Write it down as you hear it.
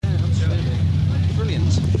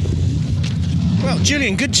brilliant. Well,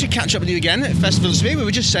 Julian, good to catch up with you again at Festival of Speed. We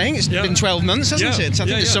were just saying it's been 12 months, hasn't it? I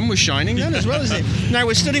think the sun was shining then as well, isn't it? Now,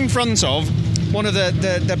 we're stood in front of one of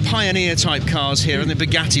the pioneer type cars here, and the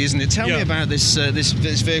Bugatti, isn't it? Tell me about this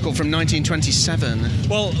vehicle from 1927.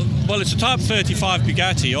 Well, it's a Type 35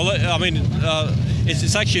 Bugatti. I mean,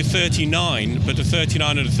 it's actually a 39, but a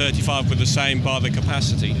 39 and a 35 were the same bar the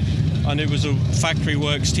capacity, and it was a factory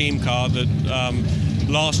works team car that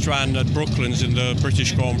last ran at Brooklands in the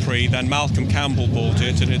British Grand Prix. Then Malcolm Campbell bought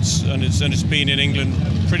it, and it's been in England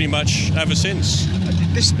pretty much ever since.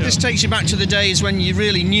 This takes you back to the days when you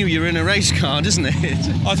really knew you were in a race car, doesn't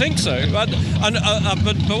it? I think so. But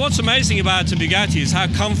what's amazing about a Bugatti is how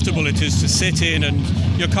comfortable it is to sit in, and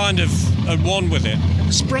you're kind of at one with it.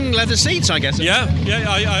 Sprung leather seats, I guess. Yeah.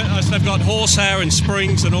 They've got horsehair and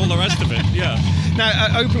springs and all the rest of it. Yeah.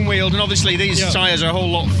 Now, open-wheeled, and obviously these tyres are a whole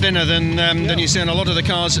lot thinner than you see on a lot of the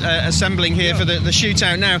cars assembling here for the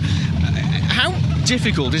shootout. Now, how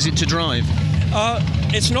difficult is it to drive?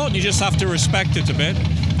 It's not. You just have to respect it a bit.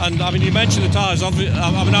 And I mean, you mentioned the tyres. I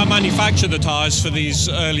manufacture the tyres for these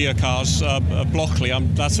earlier cars, Blockley.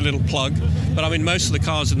 That's a little plug. But I mean, most of the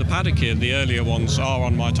cars in the paddock here, the earlier ones, are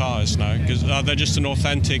on my tyres now because they're just an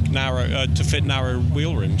authentic narrow to fit narrow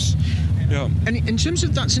wheel rims. Yeah. And in terms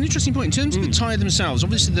of, that's an interesting point, in terms of the tyre themselves,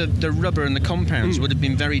 obviously the rubber and the compounds would have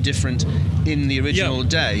been very different in the original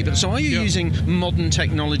day, but so are you using modern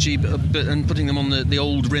technology and putting them on the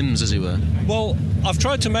old rims, as it were? Well, I've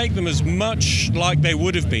tried to make them as much like they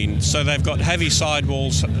would have been, so they've got heavy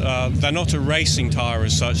sidewalls. They're not a racing tyre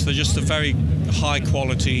as such, they're just a very high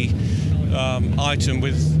quality item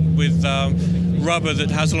with rubber that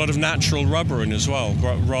has a lot of natural rubber in as well.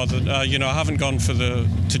 Rather, I haven't gone to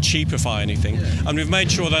cheapify anything, and we've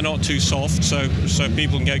made sure they're not too soft, so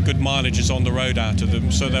people can get good mileages on the road out of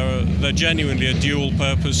them. So they're genuinely a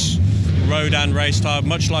dual-purpose road and race tyre,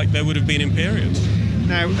 much like they would have been in period.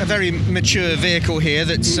 Now, a very mature vehicle here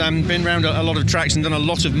that's been around a lot of tracks and done a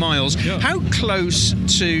lot of miles. Yeah. How close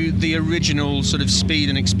to the original sort of speed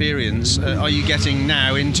and experience are you getting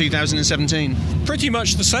now in 2017? Pretty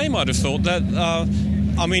much the same, I'd have thought.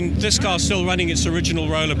 This car's still running its original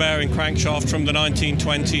roller bearing crankshaft from the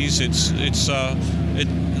 1920s.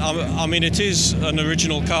 It is an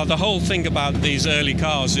original car. The whole thing about these early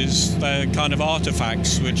cars is they're kind of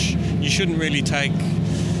artifacts which you shouldn't really take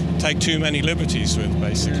too many liberties with,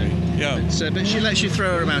 basically. Yeah. But she lets you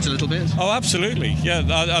throw her about a little bit. Oh, absolutely.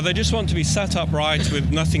 Yeah. They just want to be set up right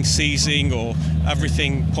with nothing seizing or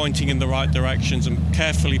everything pointing in the right directions and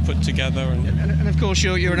carefully put together. And of course,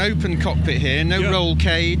 you're an open cockpit here. No roll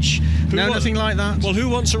cage. Nothing like that. Well, who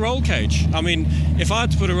wants a roll cage? I mean, if I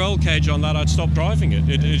had to put a roll cage on that, I'd stop driving it.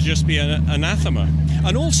 It'd just be an anathema.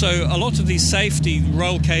 And also, a lot of these safety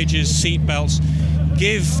roll cages, seat belts,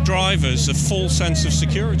 give drivers a full sense of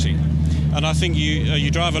security, and I think you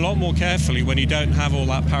drive a lot more carefully when you don't have all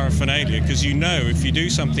that paraphernalia, because if you do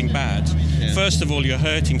something bad, first of all you're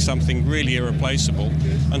hurting something really irreplaceable,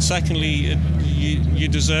 and secondly you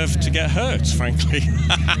deserve to get hurt, frankly.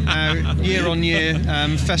 Year on year,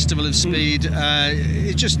 Festival of Speed,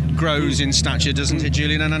 it just grows in stature, doesn't it,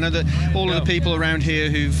 Julian? And I know that all of the people around here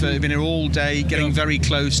who've been here all day, getting very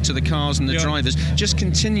close to the cars and the drivers, just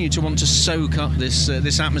continue to want to soak up this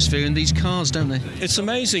atmosphere and these cars, don't they? It's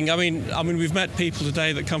amazing. I mean, we've met people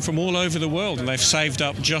today that come from all over the world, and they've saved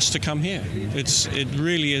up just to come here. It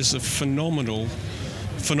really is a phenomenon.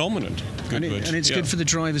 And it's good for the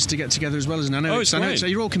drivers to get together as well, isn't it? It's great. So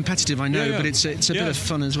you're all competitive, I know, but it's a bit of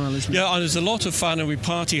fun as well, isn't it? Yeah, and there's a lot of fun, and we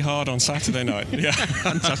party hard on Saturday night. Yeah.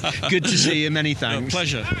 Fantastic. Good to see you. Many thanks.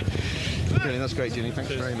 Pleasure. Brilliant. That's great, Julian.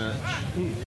 Thanks very much.